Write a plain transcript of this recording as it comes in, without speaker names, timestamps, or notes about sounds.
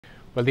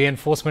Well, the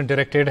Enforcement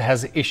Directorate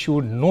has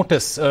issued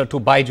notice to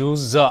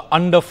Byju's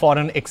under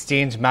Foreign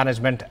Exchange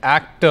Management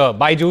Act.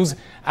 Byju's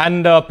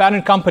and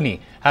parent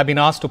company have been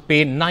asked to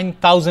pay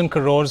 9,000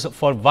 crores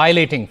for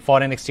violating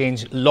foreign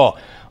exchange law.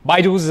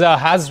 Byju's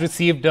has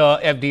received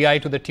FDI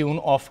to the tune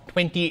of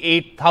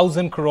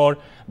 28,000 crore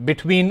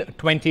between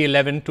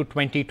 2011 to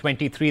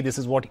 2023. This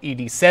is what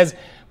ED says.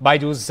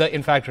 Byju's,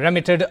 in fact,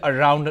 remitted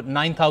around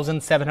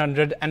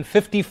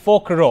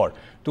 9,754 crore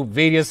to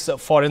various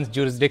foreign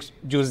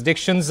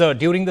jurisdictions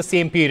during the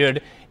same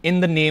period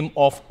in the name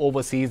of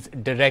overseas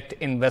direct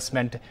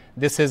investment.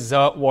 This is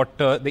what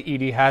the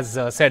ED has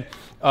said.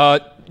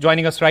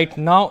 Joining us right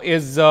now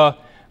is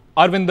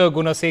Arvind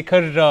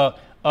Gunasekar.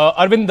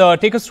 Arvind,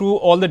 take us through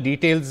all the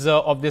details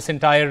of this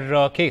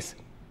entire case.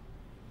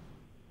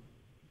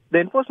 The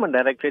Enforcement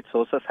Directorate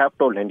sources have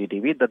told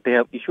NDTV that they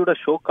have issued a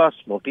show cause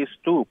notice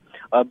to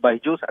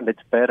Byju's and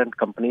its parent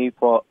company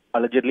for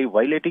allegedly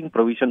violating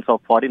provisions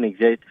of Foreign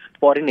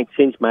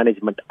Exchange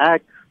Management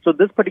Act. So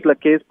this particular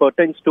case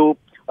pertains to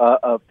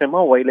a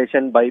FEMA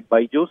violation by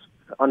Byju's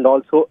and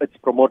also its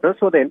promoters.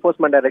 So the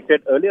Enforcement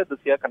Directorate earlier this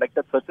year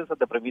conducted searches at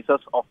the premises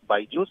of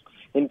Byju's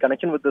in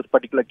connection with this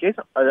particular case,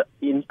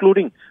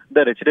 including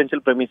the residential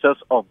premises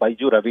of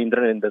Byju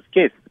Ravindran in this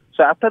case.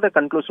 So after the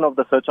conclusion of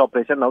the search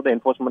operation, now the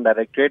Enforcement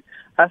Directorate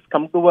has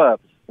come to a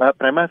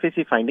prima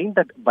facie finding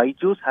that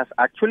Byju's has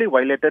actually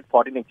violated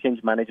Foreign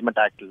Exchange Management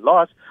Act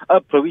laws,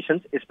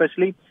 provisions,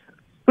 especially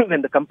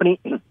when the company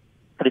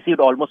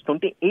received almost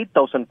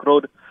 28,000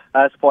 crore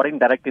as foreign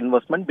direct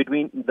investment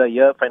between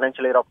the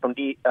financial year of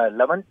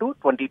 2011 to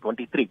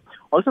 2023.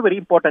 Also, very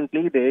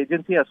importantly, the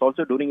agency has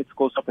also, during its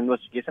course of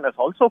investigation, has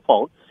also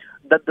found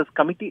that this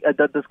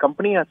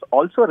company has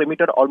also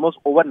remitted almost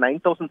over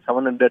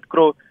 9,700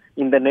 crore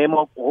in the name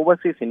of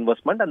overseas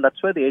investment, and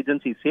that's why the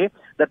agency say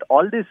that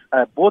all this,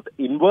 both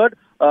inward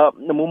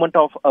movement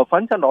of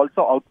funds and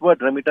also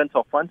outward remittance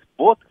of funds,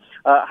 both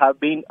have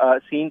been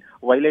seen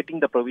violating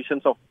the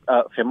provisions of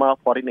FEMA,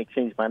 Foreign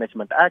Exchange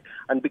Management Act.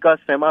 And because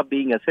FEMA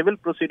being a civil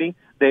proceeding,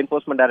 the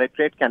Enforcement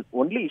Directorate can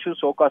only issue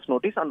show cause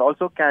notice and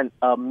also can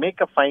make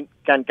a fine,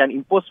 can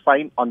impose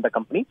fine on the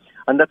company.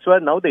 And that's why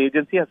now the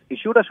agency has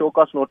issued a show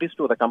cause notice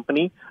to the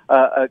company,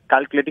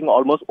 calculating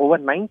almost over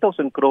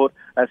 9,000 crore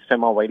as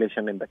FEMA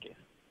violation in the case.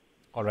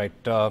 All right.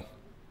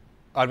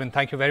 Arvind,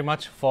 thank you very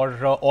much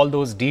for all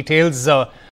those details.